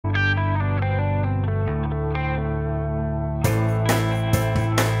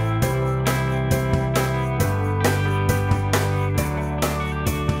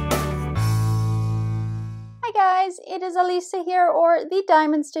it is Alisa here, or the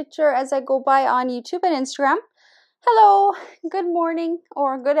Diamond Stitcher as I go by on YouTube and Instagram. Hello, good morning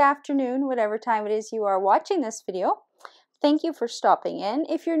or good afternoon, whatever time it is you are watching this video. Thank you for stopping in.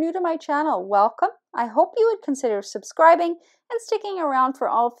 If you're new to my channel, welcome. I hope you would consider subscribing and sticking around for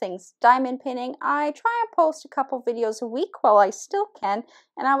all things diamond painting. I try and post a couple videos a week while I still can,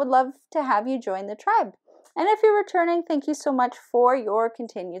 and I would love to have you join the tribe. And if you're returning, thank you so much for your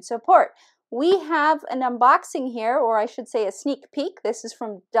continued support. We have an unboxing here, or I should say a sneak peek. This is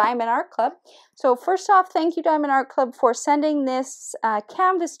from Diamond Art Club. So first off, thank you Diamond Art Club for sending this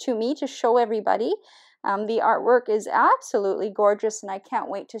canvas to me to show everybody. The artwork is absolutely gorgeous, and I can't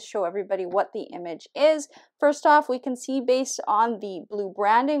wait to show everybody what the image is. First off, we can see based on the blue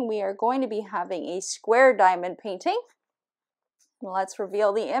branding, we are going to be having a square diamond painting. Let's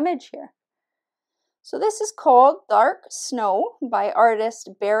reveal the image here. So this is called Dark Snow by artist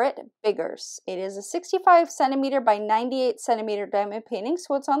Barrett Biggers. It is a 65 centimeter by 98 centimeter diamond painting,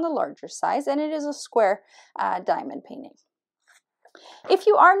 so it's on the larger size, and it is a square diamond painting. If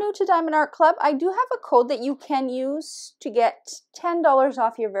you are new to Diamond Art Club, I do have a code that you can use to get $10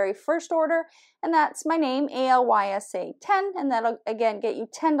 off your very first order, and that's my name, ALYSA 10, and that'll again get you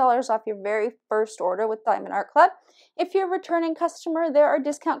 $10 off your very first order with Diamond Art Club. If you're a returning customer, there are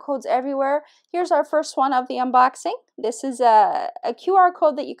discount codes everywhere. Here's our first one of the unboxing. This is a QR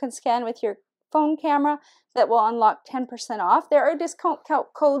code that you can scan with your phone camera that will unlock 10% off. There are discount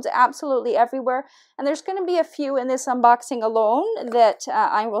codes absolutely everywhere, and there's going to be a few in this unboxing alone that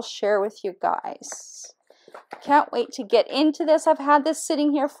I will share with you guys. Can't wait to get into this. I've had this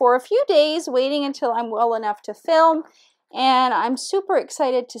sitting here for a few days waiting until I'm well enough to film, and I'm super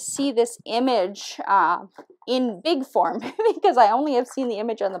excited to see this image in big form because I only have seen the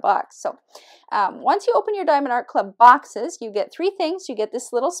image on the box. So once you open your Diamond Art Club boxes, you get three things. You get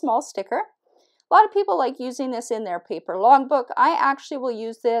this little small sticker. A lot of people like using this in their paper logbook. I actually will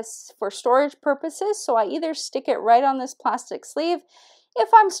use this for storage purposes, so I either stick it right on this plastic sleeve. If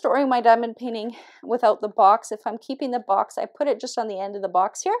I'm storing my diamond painting without the box, if I'm keeping the box, I put it just on the end of the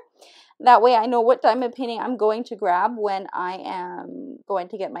box here. That way I know what diamond painting I'm going to grab when I am going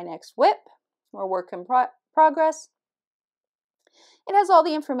to get my next whip or work in progress. It has all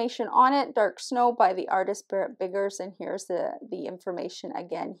the information on it. Dark Snow by the artist Barrett Biggers, and here's the information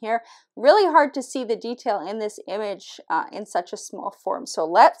again here. Really hard to see the detail in this image in such a small form. So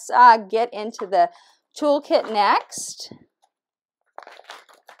let's get into the toolkit next.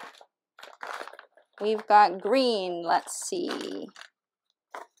 We've got green. Let's see.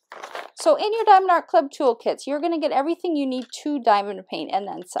 So in your Diamond Art Club toolkits, you're going to get everything you need to diamond paint and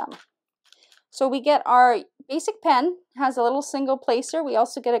then some. So we get our basic pen, has a little single placer. We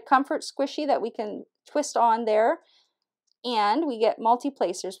also get a comfort squishy that we can twist on there. And we get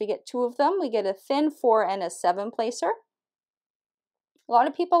multi-placers. We get two of them. We get a thin 4 and a 7 placer. A lot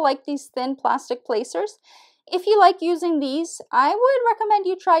of people like these thin plastic placers. If you like using these, I would recommend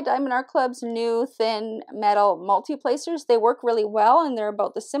you try Diamond Art Club's new thin metal multi-placers. They work really well, and they're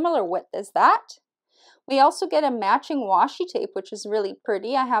about the similar width as that. We also get a matching washi tape, which is really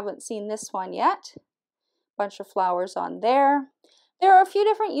pretty. I haven't seen this one yet. Bunch of flowers on there. There are a few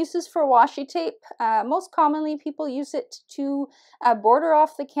different uses for washi tape. Most commonly, people use it to border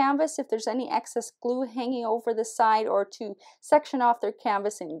off the canvas if there's any excess glue hanging over the side, or to section off their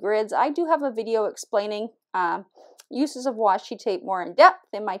canvas in grids. I do have a video explaining uses of washi tape more in depth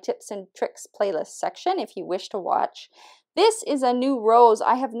in my tips and tricks playlist section if you wish to watch. This is a new rose.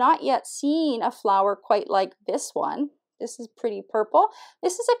 I have not yet seen a flower quite like this one. This is pretty purple.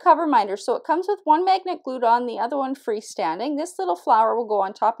 This is a cover minder, so it comes with one magnet glued on, the other one freestanding. This little flower will go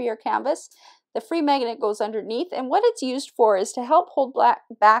on top of your canvas. The free magnet goes underneath, and what it's used for is to help hold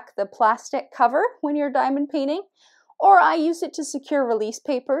back the plastic cover when you're diamond painting. Or I use it to secure release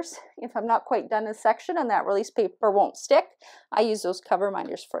papers. If I'm not quite done a section and that release paper won't stick, I use those cover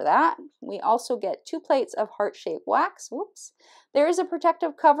minders for that. We also get 2 plates of heart-shaped wax. Whoops. There is a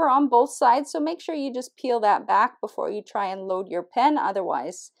protective cover on both sides, so make sure you just peel that back before you try and load your pen.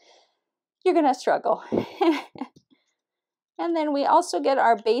 Otherwise, you're going to struggle. And then we also get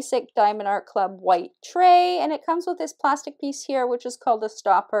our basic Diamond Art Club white tray, and it comes with this plastic piece here, which is called a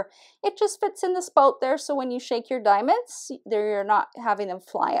stopper. It just fits in the spout there, so when you shake your diamonds, you're not having them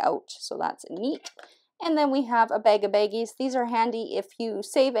fly out. So that's neat. And then we have a bag of baggies. These are handy if you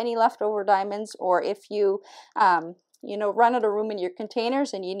save any leftover diamonds, or if you, run out of room in your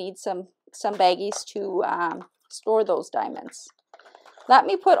containers and you need some baggies to store those diamonds. Let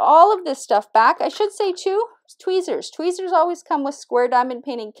me put all of this stuff back. I should say too, tweezers. Tweezers always come with square diamond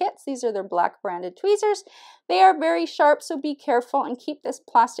painting kits. These are their black branded tweezers. They are very sharp, so be careful and keep this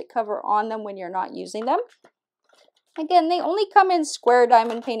plastic cover on them when you're not using them. Again, they only come in square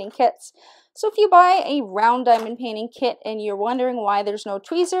diamond painting kits. So if you buy a round diamond painting kit and you're wondering why there's no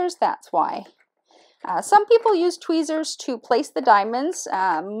tweezers, that's why. Some people use tweezers to place the diamonds.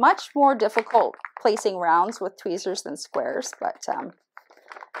 Much more difficult placing rounds with tweezers than squares, but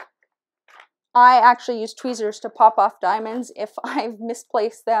I actually use tweezers to pop off diamonds if I've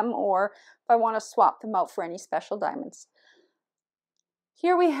misplaced them or if I want to swap them out for any special diamonds.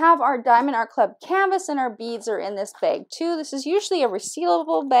 Here we have our Diamond Art Club canvas, and our beads are in this bag too. This is usually a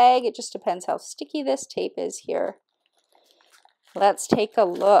resealable bag. It just depends how sticky this tape is here. Let's take a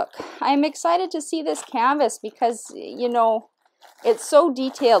look. I'm excited to see this canvas because, you know, it's so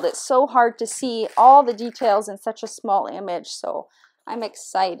detailed. It's so hard to see all the details in such a small image. So I'm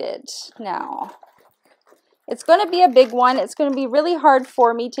excited now. It's going to be a big one. It's going to be really hard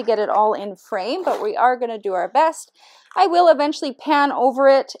for me to get it all in frame, but we are going to do our best. I will eventually pan over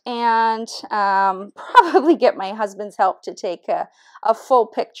it and probably get my husband's help to take a full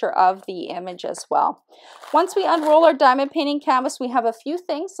picture of the image as well. Once we unroll our diamond painting canvas, we have a few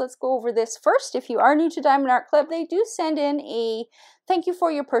things. Let's go over this first. If you are new to Diamond Art Club, they do send in a thank you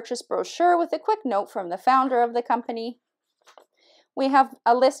for your purchase brochure with a quick note from the founder of the company. We have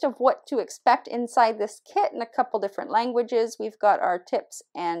a list of what to expect inside this kit in a couple different languages. We've got our tips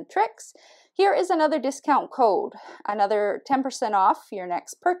and tricks. Here is another discount code, another 10% off your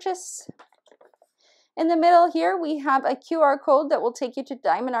next purchase. In the middle here, we have a QR code that will take you to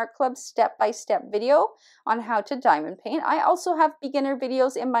Diamond Art Club's step-by-step video on how to diamond paint. I also have beginner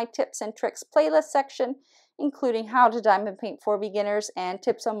videos in my tips and tricks playlist section, including how to diamond paint for beginners and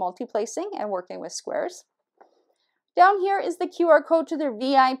tips on multi-placing and working with squares. Down here is the QR code to their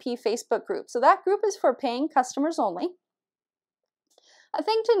VIP Facebook group. So that group is for paying customers only. A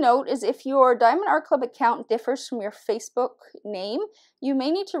thing to note is if your Diamond Art Club account differs from your Facebook name, you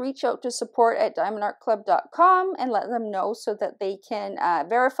may need to reach out to support@diamondartclub.com and let them know so that they can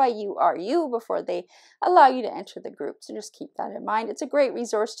verify you are you before they allow you to enter the group. So just keep that in mind. It's a great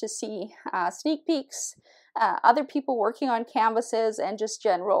resource to see sneak peeks, other people working on canvases, and just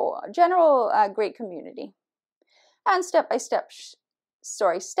general great community. And step-by-step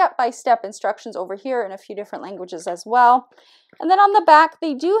instructions over here in a few different languages as well. And then on the back,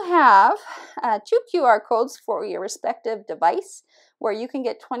 they do have 2 QR codes for your respective device where you can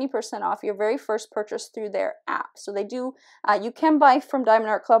get 20% off your very first purchase through their app. So they do, you can buy from Diamond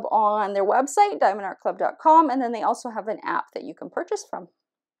Art Club on their website, diamondartclub.com, and then they also have an app that you can purchase from.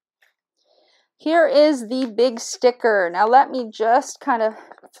 Here is the big sticker. Now let me just kind of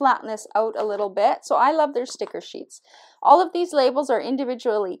flatten this out a little bit. So I love their sticker sheets. All of these labels are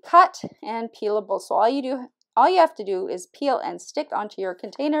individually cut and peelable. So all you have to do is peel and stick onto your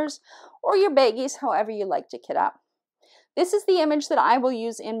containers or your baggies, however you like to kit up. This is the image that I will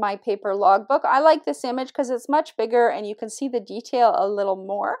use in my paper logbook. I like this image because it's much bigger and you can see the detail a little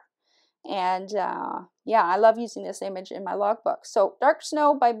more. And yeah, I love using this image in my logbook. So Dark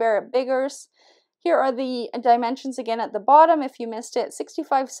Snow by Barrett Biggers. Here are the dimensions again at the bottom. If you missed it,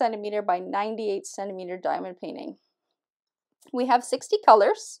 65 centimeter by 98 centimeter diamond painting. We have 60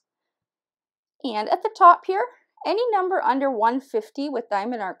 colors. And at the top here, any number under 150 with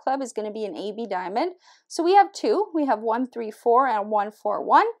Diamond Art Club is going to be an AB diamond. So we have 2. We have 134 and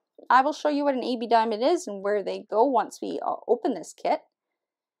 141. I will show you what an AB diamond is and where they go once we open this kit.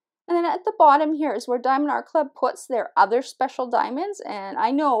 And then at the bottom here is where Diamond Art Club puts their other special diamonds. And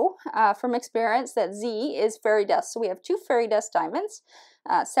I know from experience that Z is fairy dust. So we have 2 fairy dust diamonds,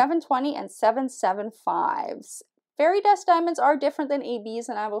 720 and 775s. Fairy dust diamonds are different than ABs,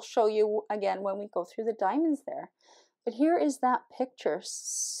 and I will show you again when we go through the diamonds there. But here is that picture.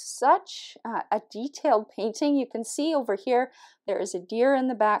 Such a detailed painting. You can see over here, there is a deer in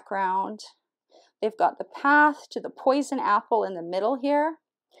the background. They've got the path to the poison apple in the middle here.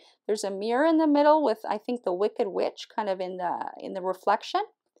 There's a mirror in the middle with, I think, the Wicked Witch kind of in the reflection.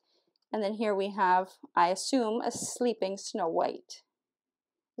 And then here we have, I assume, a sleeping Snow White.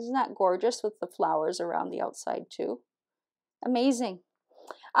 Isn't that gorgeous with the flowers around the outside too? Amazing.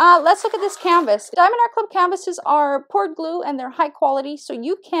 Let's look at this canvas. Diamond Art Club canvases are poured glue and they're high quality, so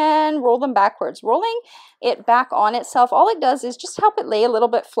you can roll them backwards. Rolling it back on itself, all it does is just help it lay a little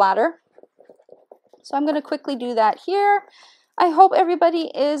bit flatter. So I'm going to quickly do that here. I hope everybody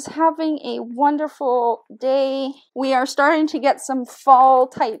is having a wonderful day. We are starting to get some fall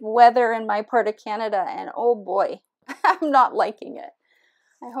type weather in my part of Canada, and oh boy, I'm not liking it.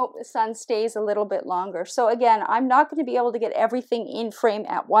 I hope the sun stays a little bit longer. So again, I'm not going to be able to get everything in frame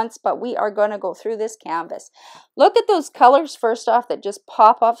at once, but we are going to go through this canvas. Look at those colors first off that just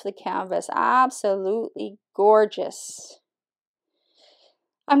pop off the canvas. Absolutely gorgeous.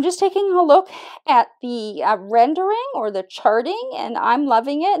 I'm just taking a look at the rendering or the charting, and I'm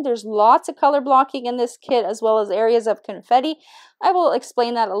loving it. There's lots of color blocking in this kit, as well as areas of confetti. I will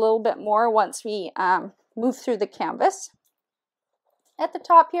explain that a little bit more once we move through the canvas. At the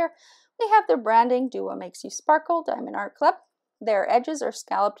top here, we have their branding, Do What Makes You Sparkle, Diamond Art Club. Their edges are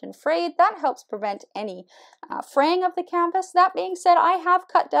scalloped and frayed. That helps prevent any fraying of the canvas. That being said, I have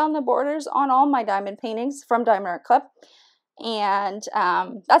cut down the borders on all my diamond paintings from Diamond Art Club. And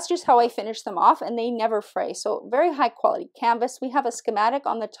that's just how I finish them off, and they never fray. So very high quality canvas. We have a schematic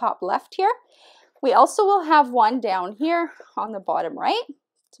on the top left here. We also will have one down here on the bottom right.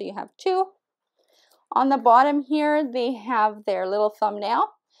 So you have two. On the bottom here, they have their little thumbnail.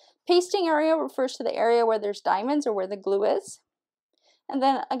 Pasting area refers to the area where there's diamonds or where the glue is. And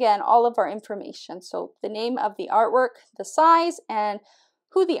then again, all of our information. So the name of the artwork, the size, and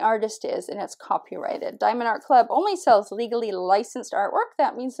who the artist is, and it's copyrighted. Diamond Art Club only sells legally licensed artwork.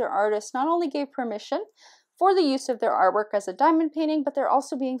 That means their artists not only gave permission for the use of their artwork as a diamond painting, but they're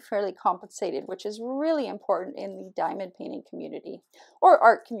also being fairly compensated, which is really important in the diamond painting community, or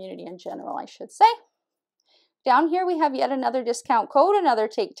art community in general, I should say. Down here we have yet another discount code, another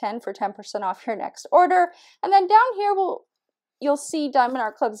take 10 for 10% off your next order. And then down here you'll see Diamond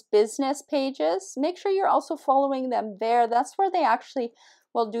Art Club's business pages. Make sure you're also following them there. That's where they actually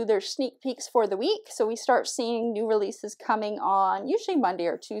will do their sneak peeks for the week. So we start seeing new releases coming on usually Monday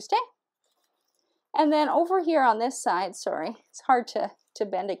or Tuesday. And then over here on this side, sorry, it's hard to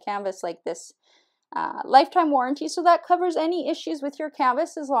bend a canvas like this. Lifetime warranty, so that covers any issues with your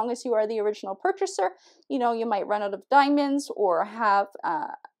canvas as long as you are the original purchaser. You know, you might run out of diamonds or have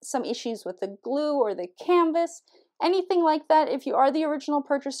some issues with the glue or the canvas, anything like that. If you are the original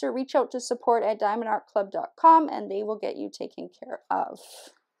purchaser, reach out to support@diamondartclub.com and they will get you taken care of.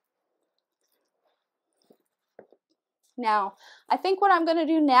 Now, I think what I'm going to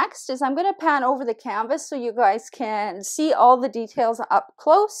do next is I'm going to pan over the canvas so you guys can see all the details up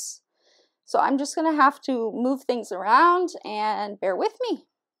close. So I'm just going to have to move things around and bear with me.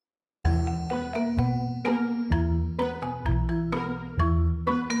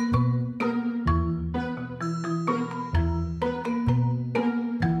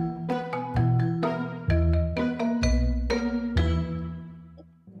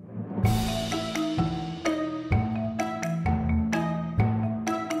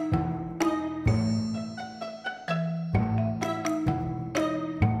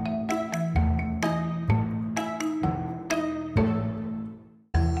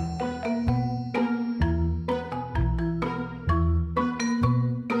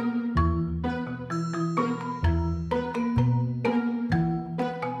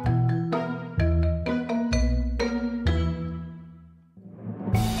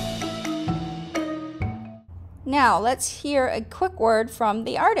 Now, let's hear a quick word from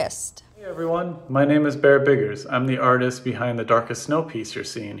the artist. Hey everyone, my name is Barrett Biggers. I'm the artist behind the Darkest Snow piece you're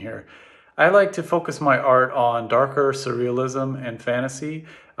seeing here. I like to focus my art on darker surrealism and fantasy.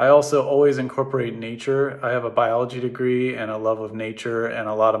 I also always incorporate nature. I have a biology degree and a love of nature, and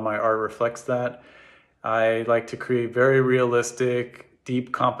a lot of my art reflects that. I like to create very realistic,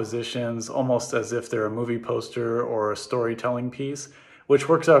 deep compositions, almost as if they're a movie poster or a storytelling piece, which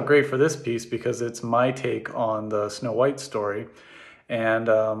works out great for this piece because it's my take on the Snow White story. And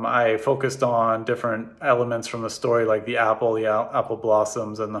I focused on different elements from the story, like the apple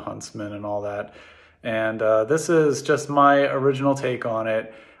blossoms and the huntsman and all that. And this is just my original take on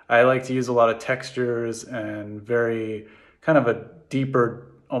it. I like to use a lot of textures and very kind of a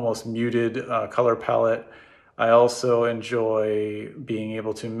deeper, almost muted color palette. I also enjoy being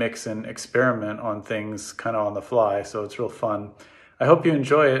able to mix and experiment on things kind of on the fly, so it's real fun. I hope you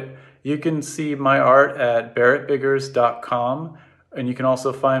enjoy it. You can see my art at barrettbiggers.com, and you can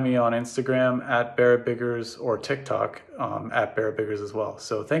also find me on Instagram at Barrett Biggers or TikTok at Barrett Biggers as well.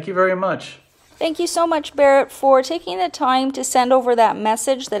 So thank you very much. Thank you so much, Barrett, for taking the time to send over that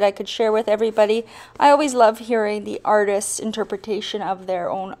message that I could share with everybody. I always love hearing the artist's interpretation of their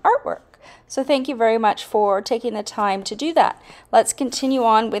own artwork. So thank you very much for taking the time to do that. Let's continue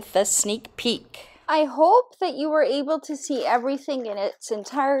on with the sneak peek. I hope that you were able to see everything in its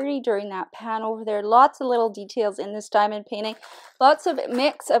entirety during that pan over there. Lots of little details in this diamond painting. Lots of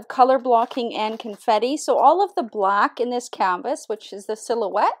mix of color blocking and confetti. So all of the black in this canvas, which is the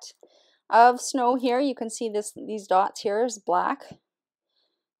silhouette of snow here. You can see these dots here is black.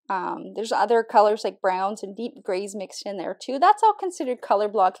 There's other colors like browns and deep grays mixed in there too. That's all considered color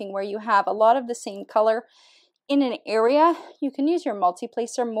blocking, where you have a lot of the same color in an area. You can use your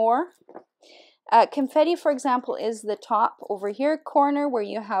multiplacer more. Confetti, for example, is the top over here corner where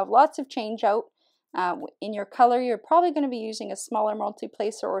you have lots of change out In your color, you're probably going to be using a smaller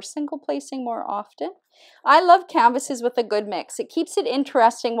multi-placer or single placing more often. I love canvases with a good mix. It keeps it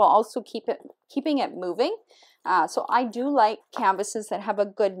interesting while also keeping it moving. So I do like canvases that have a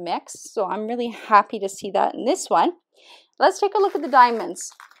good mix. So I'm really happy to see that in this one. Let's take a look at the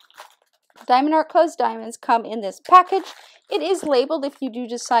diamonds. Diamond Art Club's diamonds come in this package. It is labeled if you do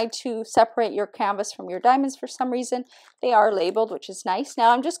decide to separate your canvas from your diamonds for some reason. They are labeled, which is nice.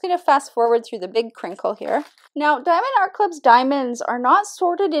 Now I'm just going to fast forward through the big crinkle here. Now Diamond Art Club's diamonds are not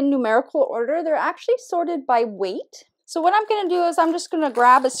sorted in numerical order. They're actually sorted by weight. So what I'm going to do is I'm just going to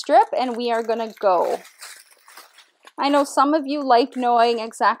grab a strip and we are going to go. I know some of you like knowing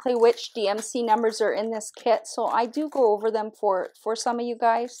exactly which DMC numbers are in this kit, so I do go over them for some of you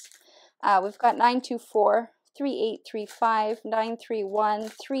guys. We've got 924, 3835, 931,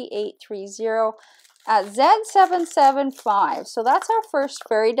 3830, Z775. So that's our first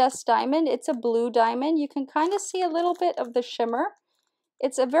fairy dust diamond. It's a blue diamond. You can kind of see a little bit of the shimmer.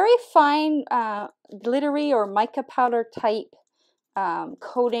 It's a very fine glittery or mica powder type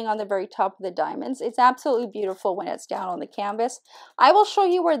coating on the very top of the diamonds. It's absolutely beautiful when it's down on the canvas. I will show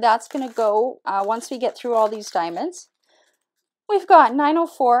you where that's going to go once we get through all these diamonds. We've got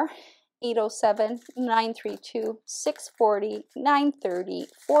 904, 807, 932, 640, 930,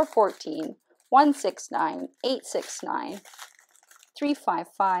 414, 169, 869,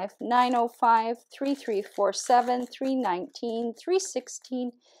 355, 905, 3347, 319,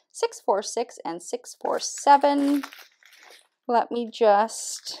 316, 646, and 647. Let me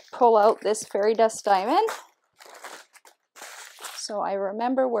just pull out this fairy dust diamond so I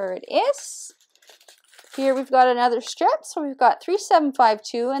remember where it is. Here we've got another strip, so we've got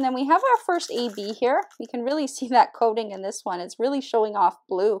 3752, and then we have our first AB here. You can really see that coating in this one. It's really showing off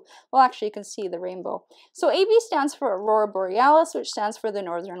blue. Well, actually you can see the rainbow. So AB stands for Aurora Borealis, which stands for the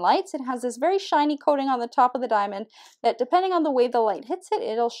Northern Lights. It has this very shiny coating on the top of the diamond that depending on the way the light hits it,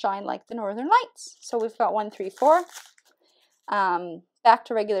 it'll shine like the Northern Lights. So we've got 134. Back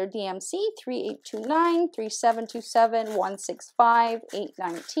to regular DMC, 3829, 3727, 165,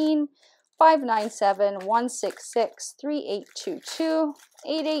 819, 597, 166, 3822,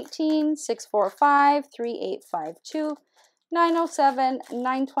 818, 645, 3852, 907,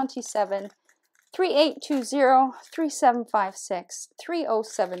 927, 3820, 3756,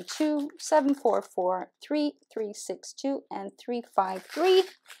 3072, 744, 3362, and 353.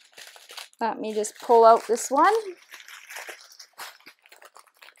 Let me just pull out this one.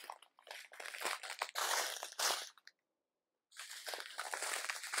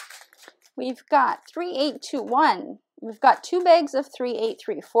 We've got 3821. We've got 2 bags of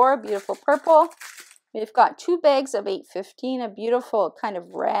 3834, beautiful purple. We've got 2 bags of 815, a beautiful kind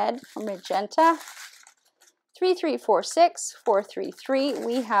of red or magenta. 3346, 433.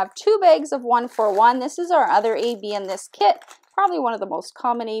 We have 2 bags of 141. This is our other AB in this kit. Probably one of the most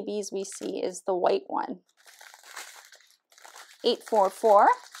common ABs we see is the white one. 844,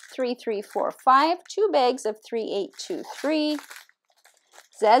 3345, 2 bags of 3823.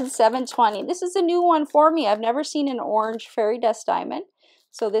 Z720. This is a new one for me. I've never seen an orange fairy dust diamond.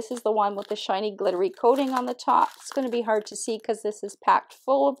 So this is the one with the shiny glittery coating on the top. It's going to be hard to see because this is packed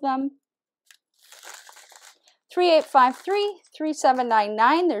full of them. 3853,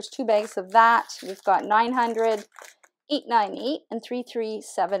 3799. There's 2 bags of that. We've got 900, 898, and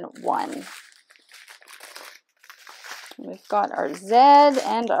 3371. We've got our Z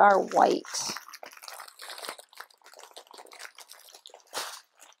and our white.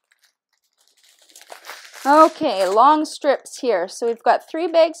 Okay, long strips here. So we've got 3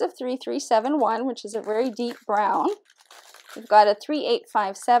 bags of 3371, which is a very deep brown. We've got a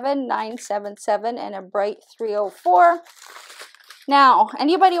 3857, 977, and a bright 304. Now,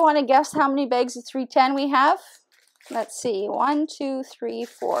 anybody want to guess how many bags of 310 we have? Let's see. 1, 2, 3,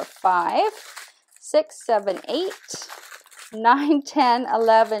 4, 5, 6, 7, 8, 9, 10,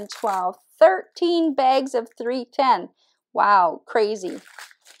 11, 12, 13 bags of 310. Wow, crazy.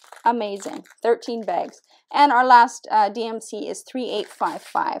 Amazing. 13 bags. And our last DMC is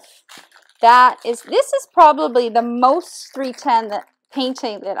 3855. This is probably the most 310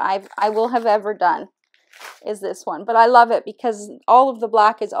 painting that I will have ever done is this one. But I love it because all of the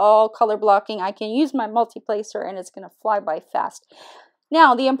black is all color blocking. I can use my multi-placer and it's going to fly by fast.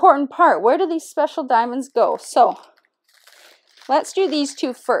 Now, the important part, where do these special diamonds go? So, let's do these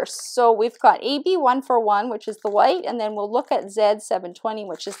 2 first. So we've got AB141, which is the white, and then we'll look at Z720,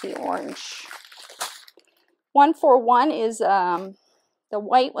 which is the orange. 141 is the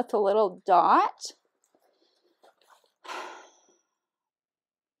white with a little dot.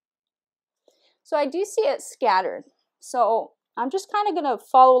 So I do see it scattered. So I'm just kind of going to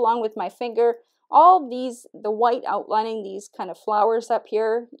follow along with my finger all these, the white outlining these kind of flowers up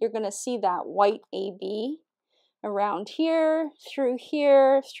here, you're going to see that white AB around here, through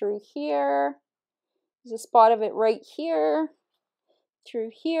here, through here. There's a spot of it right here,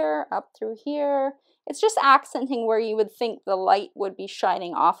 through here, up through here. It's just accenting where you would think the light would be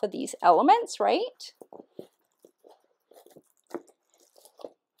shining off of these elements, right?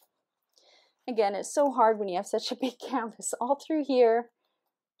 Again, it's so hard when you have such a big canvas. All through here,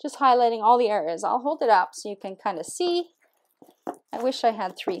 just highlighting all the areas. I'll hold it up so you can kind of see. I wish I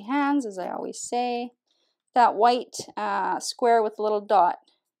had 3 hands, as I always say. That white square with a little dot,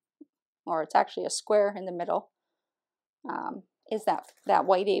 or it's actually a square in the middle, is that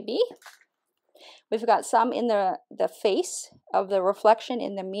white AB. We've got some in the face of the reflection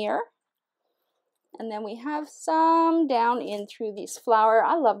in the mirror. And then we have some down in through this flower.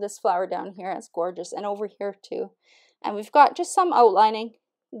 I love this flower down here. It's gorgeous. And over here too. And we've got just some outlining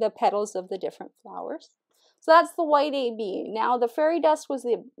the petals of the different flowers. So that's the white AB. Now the fairy dust was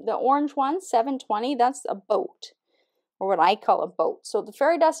the orange one, 720. That's a boat, or what I call a boat. So the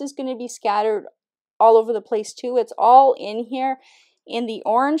fairy dust is going to be scattered all over the place too. It's all in here in the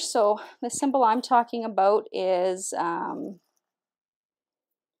orange. So the symbol I'm talking about is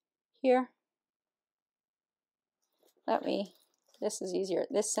here. This is easier.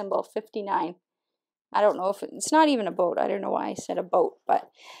 This symbol, 59. I don't know if it's not even a boat. I don't know why I said a boat, but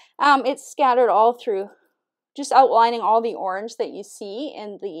it's scattered all through, just outlining all the orange that you see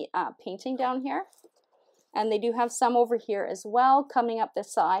in the painting down here. And they do have some over here as well, coming up the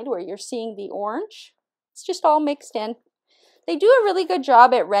side where you're seeing the orange. It's just all mixed in. They do a really good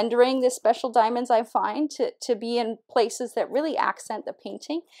job at rendering the special diamonds, I find, to be in places that really accent the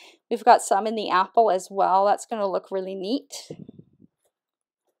painting. We've got some in the apple as well. That's going to look really neat.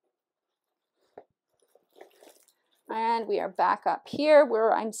 And we are back up here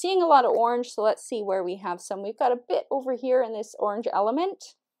where I'm seeing a lot of orange, so let's see where we have some. We've got a bit over here in this orange element.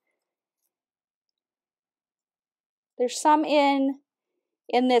 There's some in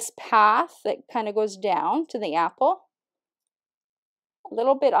this path that kind of goes down to the apple. A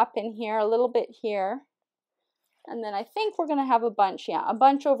little bit up in here, a little bit here. And then I think we're going to have a bunch, yeah, a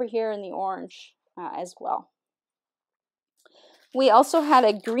bunch over here in the orange as well. We also had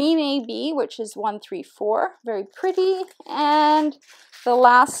a green AB, which is 134, very pretty. And the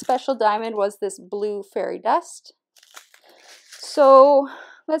last special diamond was this blue fairy dust. So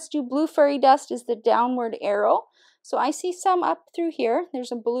let's do blue fairy dust is the downward arrow. So I see some up through here.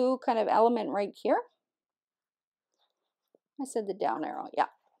 There's a blue kind of element right here. I said the down arrow, yeah.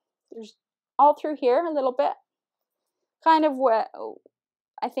 There's all through here a little bit. Kind of what,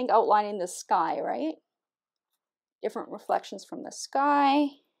 I think, outlining the sky, right? Different reflections from the sky.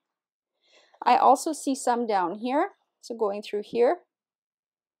 I also see some down here. So going through here.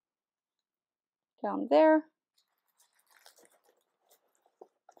 Down there.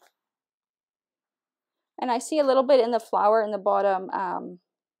 And I see a little bit in the flower in the bottom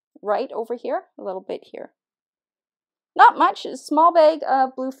right over here. A little bit here. Not much, a small bag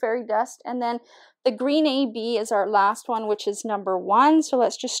of blue fairy dust. And then the green AB is our last one, which is number 1. So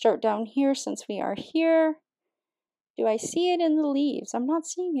let's just start down here since we are here. Do I see it in the leaves? I'm not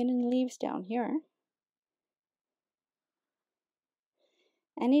seeing it in the leaves down here.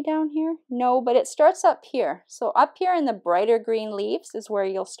 Any down here? No, but it starts up here. So up here in the brighter green leaves is where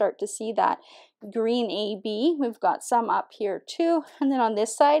you'll start to see that green AB. We've got some up here too. And then on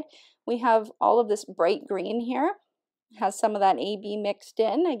this side, we have all of this bright green here. Has some of that AB mixed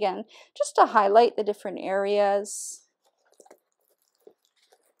in, again, just to highlight the different areas.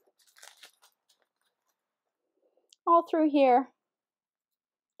 All through here,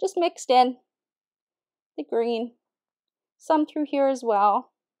 just mixed in, the green, some through here as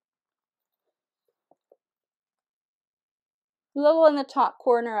well. A little in the top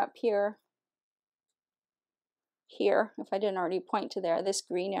corner up here. Here, if I didn't already point to there, this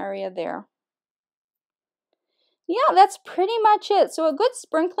green area there. Yeah, that's pretty much it. So a good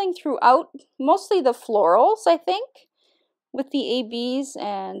sprinkling throughout, mostly the florals, I think, with the ABs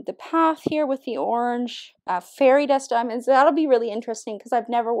and the path here with the orange fairy dust diamonds. That'll be really interesting because I've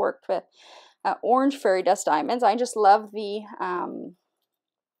never worked with orange fairy dust diamonds. I just love the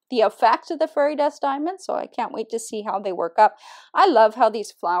effect of the fairy dust diamonds, so I can't wait to see how they work up. I love how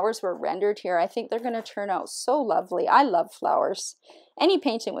these flowers were rendered here. I think they're going to turn out so lovely. I love flowers. Any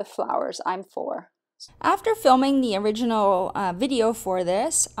painting with flowers, I'm for. After filming the original video for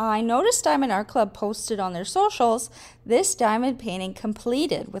this, I noticed Diamond Art Club posted on their socials this diamond painting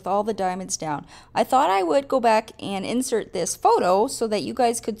completed with all the diamonds down. I thought I would go back and insert this photo so that you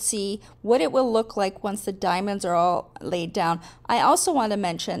guys could see what it will look like once the diamonds are all laid down. I also want to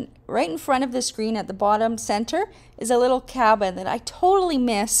mention, right in front of the screen at the bottom center is a little cabin that I totally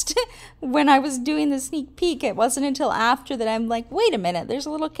missed when I was doing the sneak peek. It wasn't until after that I'm like, wait a minute, there's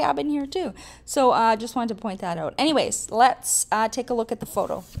a little cabin here too. So I just wanted to point that out. Anyways, let's take a look at the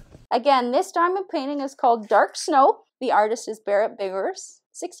photo. Again, this diamond painting is called Dark Snow. The artist is Barrett Biggers,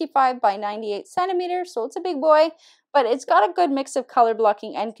 65 by 98 centimeters, so it's a big boy, but it's got a good mix of color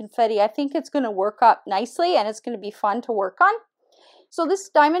blocking and confetti. I think it's going to work up nicely and it's going to be fun to work on. So this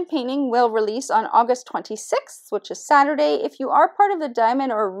diamond painting will release on August 26th, which is Saturday. If you are part of the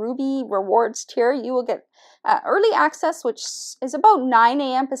Diamond or Ruby Rewards tier, you will get early access, which is about 9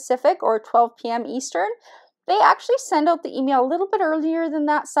 a.m. Pacific or 12 p.m. Eastern. They actually send out the email a little bit earlier than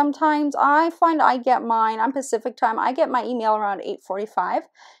that sometimes. I find I get mine on Pacific time. I get my email around 8:45,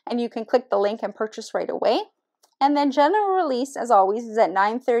 and you can click the link and purchase right away. And then general release, as always, is at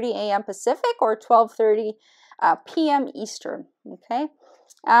 9:30 a.m. Pacific or 12:30 p.m. Eastern. Okay.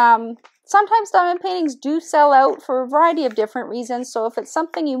 Sometimes diamond paintings do sell out for a variety of different reasons. So if it's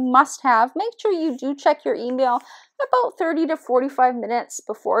something you must have, make sure you do check your email about 30 to 45 minutes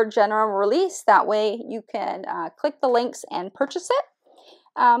before general release. That way you can click the links and purchase it.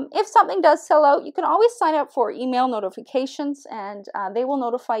 If something does sell out, you can always sign up for email notifications, and they will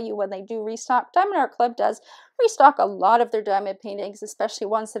notify you when they do restock. Diamond Art Club does restock a lot of their diamond paintings, especially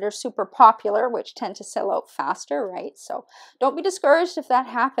ones that are super popular, which tend to sell out faster, right? So don't be discouraged if that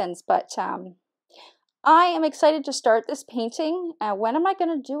happens, but I am excited to start this painting. When am I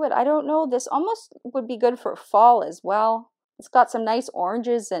going to do it? I don't know. This almost would be good for fall as well. It's got some nice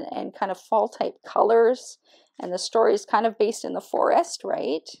oranges and kind of fall type colors. And the story is kind of based in the forest,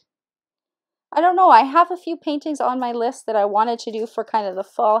 right? I don't know. I have a few paintings on my list that I wanted to do for kind of the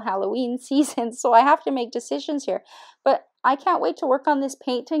fall Halloween season. So I have to make decisions here. But I can't wait to work on this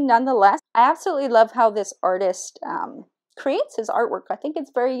painting nonetheless. I absolutely love how this artist creates his artwork. I think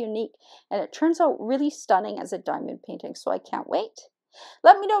it's very unique. And it turns out really stunning as a diamond painting. So I can't wait.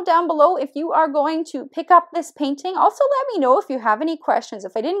 Let me know down below if you are going to pick up this painting. Also, let me know if you have any questions.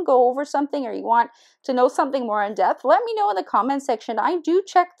 If I didn't go over something or you want to know something more in depth, let me know in the comment section. I do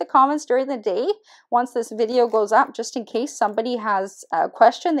check the comments during the day once this video goes up, just in case somebody has a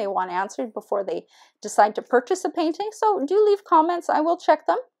question they want answered before they decide to purchase a painting. So do leave comments. I will check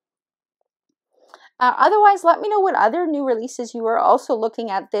them. Otherwise, let me know what other new releases you are also looking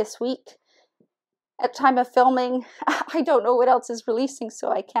at this week. At time of filming, I don't know what else is releasing,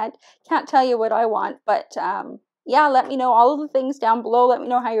 so I can't tell you what I want. But yeah, let me know all of the things down below. Let me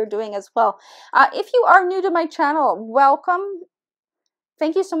know how you're doing as well. If you are new to my channel, welcome.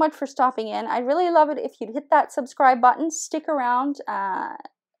 Thank you so much for stopping in. I'd really love it if you'd hit that subscribe button, stick around,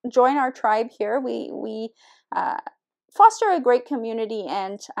 join our tribe here. We foster a great community,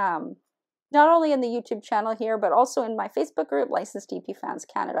 and not only in the YouTube channel here, but also in my Facebook group, Licensed DP Fans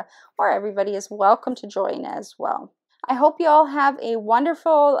Canada, where everybody is welcome to join as well. I hope you all have a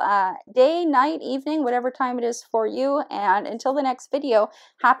wonderful day, night, evening, whatever time it is for you. And until the next video,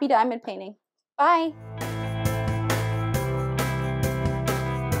 happy diamond painting. Bye.